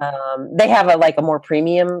 They have a more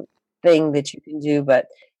premium thing that you can do,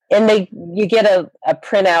 and you get a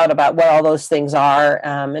printout about what all those things are.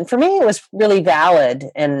 And for me, it was really valid,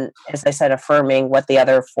 and as I said, affirming what the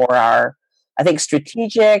other 4 are. I think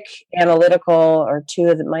strategic, analytical are 2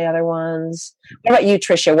 of my other ones. What about you,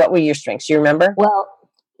 Tricia? What were your strengths? Do you remember? Well,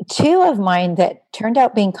 2 of mine that turned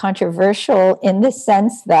out being controversial in the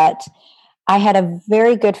sense that I had a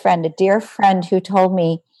very good friend, a dear friend, who told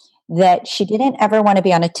me that she didn't ever want to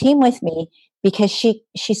be on a team with me because she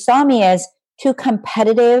saw me as too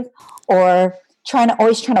competitive or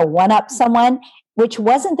always trying to one up someone, which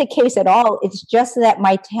wasn't the case at all. It's just that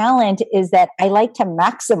my talent is that I like to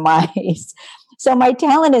maximize. So my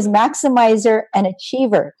talent is maximizer and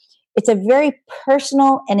achiever. It's a very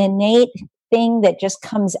personal and innate thing that just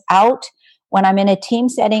comes out when I'm in a team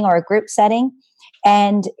setting or a group setting.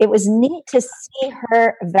 And it was neat to see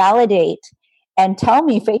her validate and tell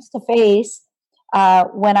me face to face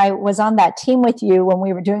when I was on that team with you, when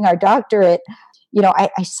we were doing our doctorate,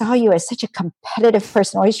 I saw you as such a competitive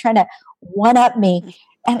person, always trying to one up me.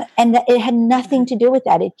 And it had nothing to do with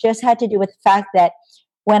that. It just had to do with the fact that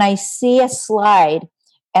when I see a slide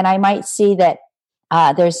and I might see that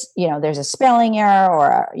there's a spelling error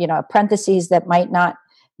or, a parentheses that might not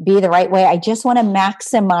be the right way, I just want to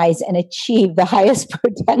maximize and achieve the highest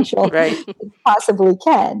potential it possibly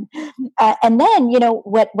can. And then,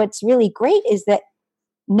 what's really great is that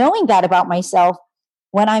knowing that about myself,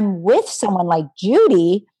 when I'm with someone like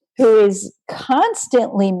Judy, who is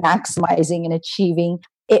constantly maximizing and achieving,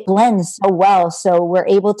 it blends so well. So we're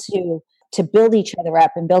able to build each other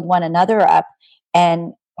up and build one another up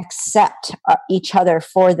and accept each other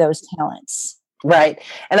for those talents. Right.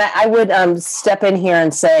 And I would step in here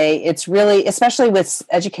and say it's really, especially with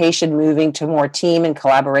education moving to more team and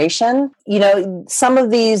collaboration, some of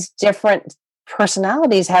these different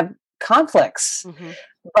personalities have conflicts. Mm-hmm.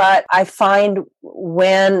 But I find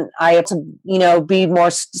when I have to, be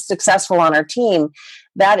more successful on our team,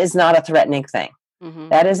 that is not a threatening thing. Mm-hmm.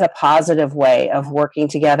 That is a positive way of working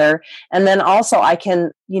together. And then also I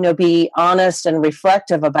can, be honest and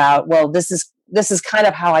reflective about, well, this is kind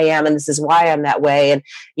of how I am, and this is why I'm that way. And,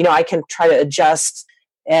 I can try to adjust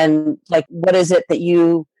and what is it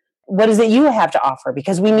you have to offer?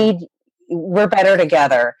 Because we're better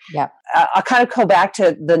together. Yeah. I'll kind of go back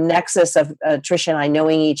to the nexus of Tricia and I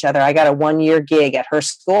knowing each other. I got a 1-year gig at her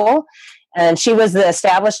school, and she was the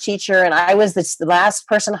established teacher, and I was the last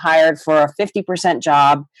person hired for a 50%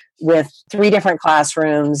 job with 3 different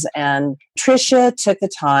classrooms. And Tricia took the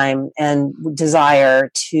time and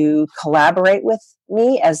desire to collaborate with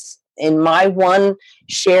me as in my one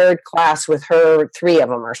shared class with her, 3 of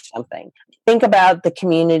them or something. Think about the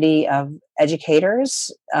community of educators,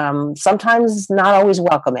 sometimes not always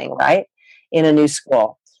welcoming, right? in a new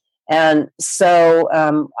school. And so,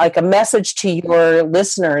 like a message to your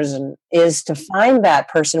listeners is to find that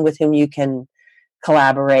person with whom you can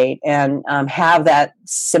collaborate and have that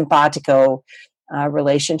simpatico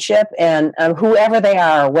relationship. And whoever they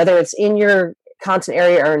are, whether it's in your content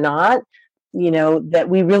area or not, that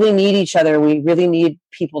we really need each other. We really need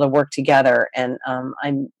people to work together. And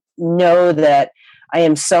I know that I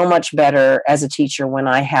am so much better as a teacher when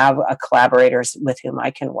I have collaborators with whom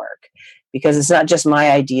I can work, because it's not just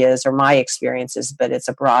my ideas or my experiences, but it's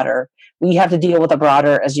we have to deal with a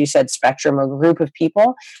broader, as you said, spectrum, a group of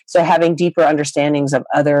people. So having deeper understandings of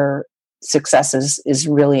other successes is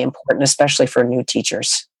really important, especially for new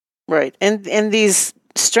teachers. Right. And these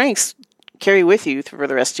strengths carry with you for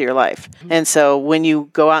the rest of your life. And so when you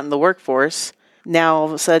go out in the workforce, now all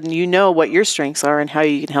of a sudden you know what your strengths are and how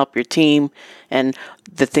you can help your team and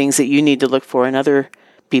the things that you need to look for in other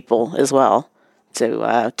people as well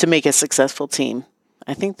to make a successful team.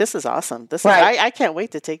 I think this is awesome. I can't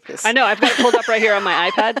wait to take this. I know. I've got it pulled up right here on my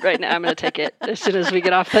iPad right now. I'm going to take it as soon as we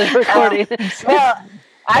get off the recording. Well,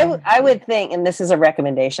 I would think, and this is a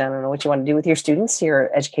recommendation, I don't know what you want to do with your students, your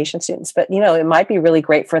education students, but it might be really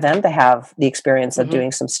great for them to have the experience of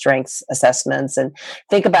doing some strengths assessments and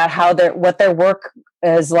think about what their work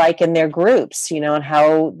is like in their groups, and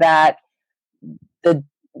how that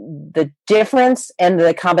the difference and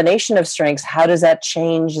the combination of strengths, how does that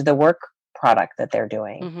change the work product that they're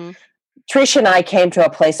doing? Tricia and I came to a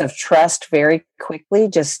place of trust very quickly.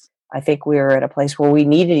 I think we were at a place where we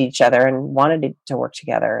needed each other and wanted to work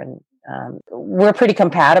together, and we're pretty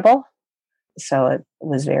compatible, so it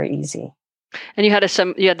was very easy. And you had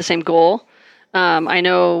the same goal. I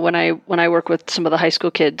know when I work with some of the high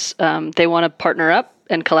school kids, they want to partner up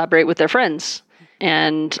and collaborate with their friends,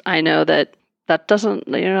 and I know that doesn't.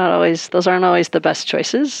 Those aren't always the best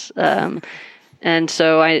choices. And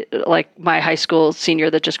so I, like my high school senior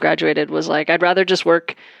that just graduated, was like, I'd rather just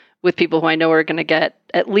work with people who I know are going to get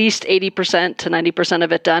at least 80% to 90%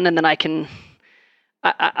 of it done. And then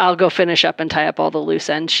I'll go finish up and tie up all the loose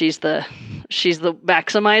ends. She's the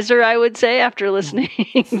maximizer, I would say, after listening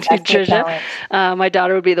to Tricia. My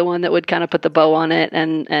daughter would be the one that would kind of put the bow on it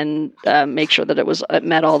and make sure that it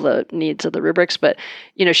met all the needs of the rubrics. But,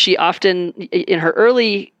 she often in her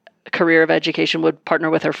early career of education would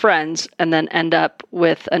partner with her friends and then end up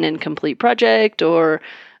with an incomplete project or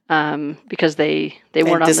because they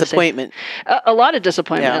weren't on disappointment. A lot of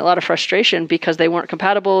disappointment, a lot of frustration because they weren't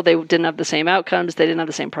compatible. They didn't have the same outcomes. They didn't have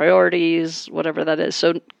the same priorities, whatever that is.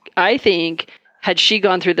 So I think had she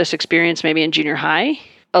gone through this experience maybe in junior high,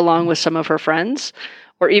 along with some of her friends,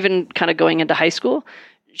 or even kind of going into high school,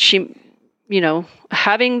 she,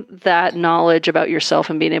 having that knowledge about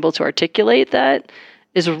yourself and being able to articulate that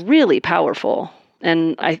is really powerful.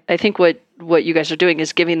 And I think what you guys are doing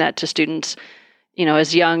is giving that to students,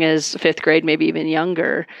 as young as 5th grade, maybe even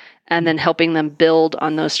younger, and then helping them build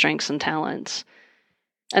on those strengths and talents,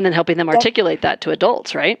 and then helping them articulate that to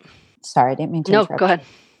adults, right? Sorry, I didn't mean to interrupt. No, go ahead.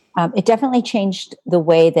 It definitely changed the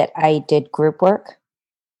way that I did group work.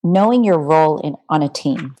 Knowing your role on a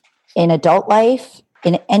team, in adult life,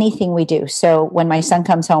 in anything we do. So when my son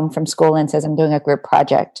comes home from school and says, I'm doing a group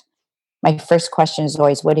project, my first question is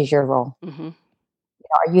always, what is your role? Mm-hmm.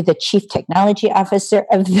 Are you the chief technology officer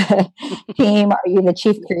of the team? Are you the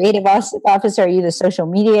chief creative officer? Are you the social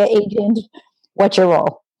media agent? What's your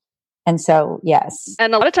role? And so, yes.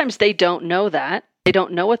 And a lot of times they don't know that. They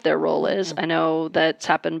don't know what their role is. I know that's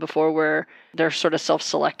happened before where they're sort of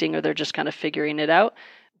self-selecting or they're just kind of figuring it out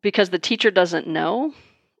because the teacher doesn't know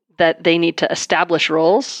that they need to establish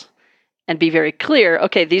roles and be very clear.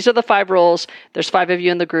 Okay, these are the 5 roles. There's 5 of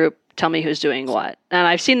you in the group. Tell me who's doing what. And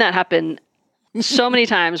I've seen that happen so many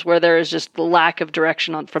times where there is just the lack of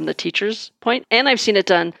direction from the teacher's point. And I've seen it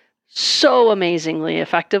done so amazingly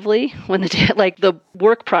effectively when the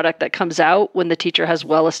work product that comes out when the teacher has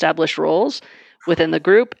well-established roles within the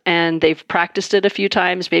group and they've practiced it a few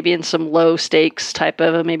times, maybe in some low stakes type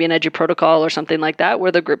of maybe an edu protocol or something like that,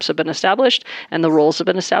 where the groups have been established and the roles have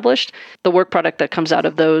been established. The work product that comes out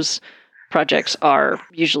of those projects are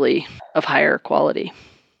usually of higher quality.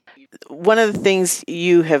 One of the things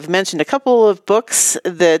you have mentioned, a couple of books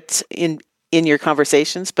that in your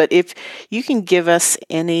conversations, but if you can give us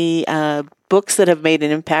any books that have made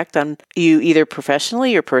an impact on you either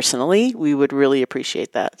professionally or personally, we would really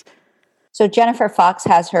appreciate that. So Jennifer Fox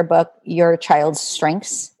has her book, Your Child's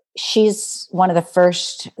Strengths. She's one of the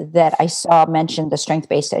first that I saw mention the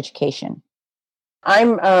strength-based education.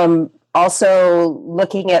 I'm also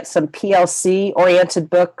looking at some PLC-oriented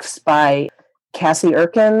books by Cassie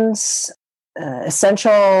Erkins,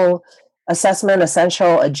 Essential Assessment,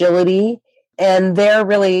 Essential Agility, And they're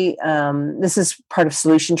really, this is part of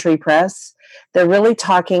Solution Tree Press. They're really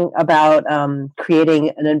talking about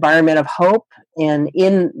creating an environment of hope. And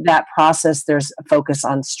in that process, there's a focus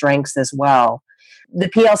on strengths as well. The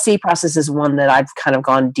PLC process is one that I've kind of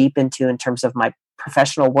gone deep into in terms of my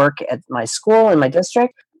professional work at my school and my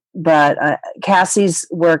district. But Cassie's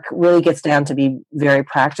work really gets down to be very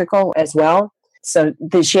practical as well. So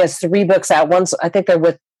she has 3 books out. One's, I think they're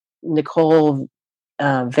with Nicole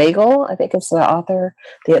Vagel, I think it's the author.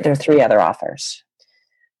 There are 3 other authors.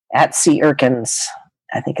 At C. Erkins,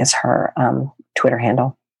 I think is her Twitter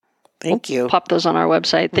handle. Thank you. Pop those on our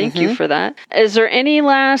website. Thank you for that. Is there any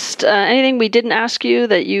last, anything we didn't ask you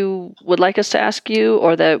that you would like us to ask you,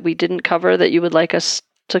 or that we didn't cover that you would like us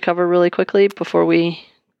to cover really quickly before we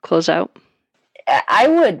close out? I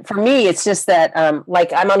would, for me, it's just that,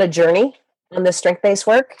 like, I'm on a journey on this strength-based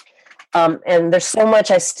work. And there's so much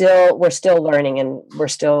we're still learning, and we're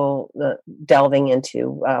still delving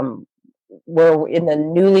into. We're in the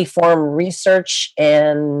newly formed research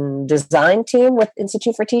and design team with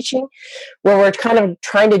Institute for Teaching, where we're kind of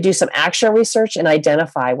trying to do some actual research and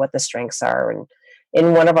identify what the strengths are. And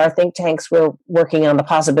in one of our think tanks, we're working on the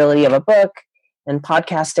possibility of a book and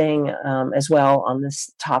podcasting as well on this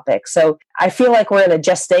topic. So I feel like we're in a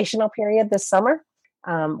gestational period this summer,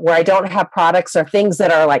 where I don't have products or things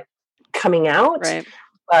that are like coming out. Right.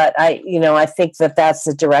 But I think that that's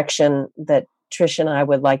the direction that Tricia and I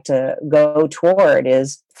would like to go toward,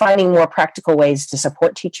 is finding more practical ways to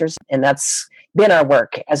support teachers. And that's been our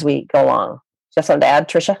work as we go along. Just something to add,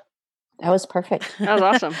 Tricia? That was perfect. That was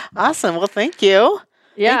awesome. Awesome. Well, thank you.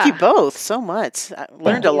 Yeah. Thank you both so much. I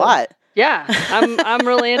learned a lot. Yeah, I'm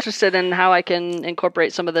really interested in how I can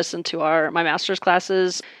incorporate some of this into my master's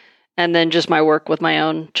classes, and then just my work with my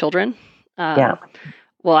own children.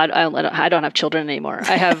 Well, I don't have children anymore.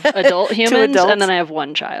 I have adult humans, and then I have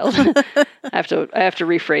one child. I have to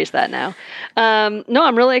rephrase that now. No,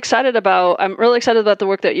 I'm really excited about the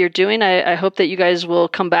work that you're doing. I hope that you guys will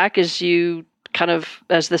come back as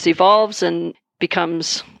this evolves and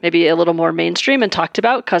becomes maybe a little more mainstream and talked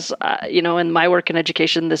about. Because in my work in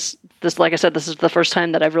education, this like I said, this is the first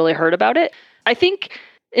time that I've really heard about it. I think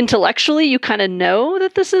intellectually you kind of know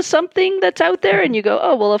that this is something that's out there, and you go,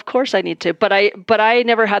 oh well, of course I need to, but I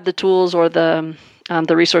never had the tools or the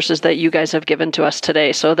resources that you guys have given to us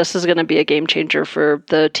today. So this is going to be a game changer for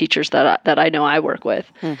the teachers that I know I work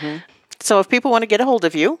with. Mm-hmm. So if people want to get a hold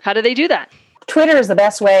of you, how do they do that? Twitter is the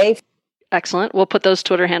best way. Excellent. We'll put those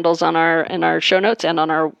Twitter handles in our show notes and on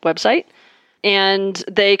our website. And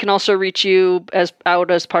they can also reach you as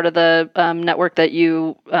part of the network that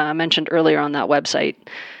you mentioned earlier on that website,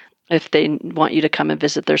 if they want you to come and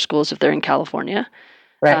visit their schools if they're in California.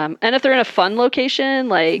 Right. And if they're in a fun location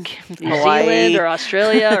like New Zealand or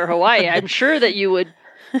Australia or Hawaii, I'm sure that you would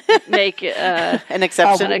make an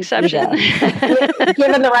exception.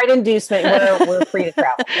 Given the right inducement, we're free to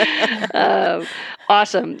travel.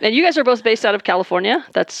 Awesome. And you guys are both based out of California.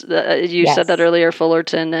 That's you said that earlier,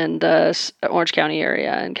 Fullerton and Orange County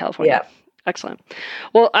area in California. Yeah. Excellent.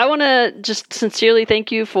 Well, I want to just sincerely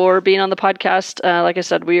thank you for being on the podcast. Like I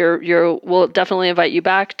said, we'll definitely invite you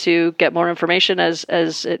back to get more information as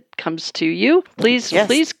it comes to you. Please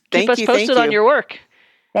keep us posted on your work.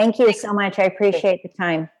 Thank you so much. I appreciate the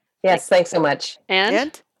time. Yes, thanks so much.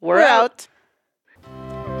 And we're out.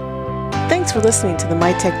 Thanks for listening to the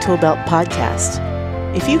MyTech Toolbelt podcast.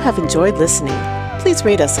 If you have enjoyed listening, please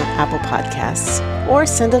rate us on Apple Podcasts or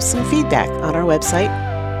send us some feedback on our website,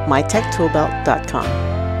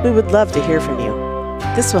 mytechtoolbelt.com. We would love to hear from you.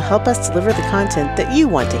 This will help us deliver the content that you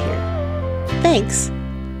want to hear. Thanks,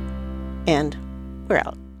 and we're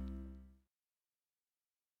out.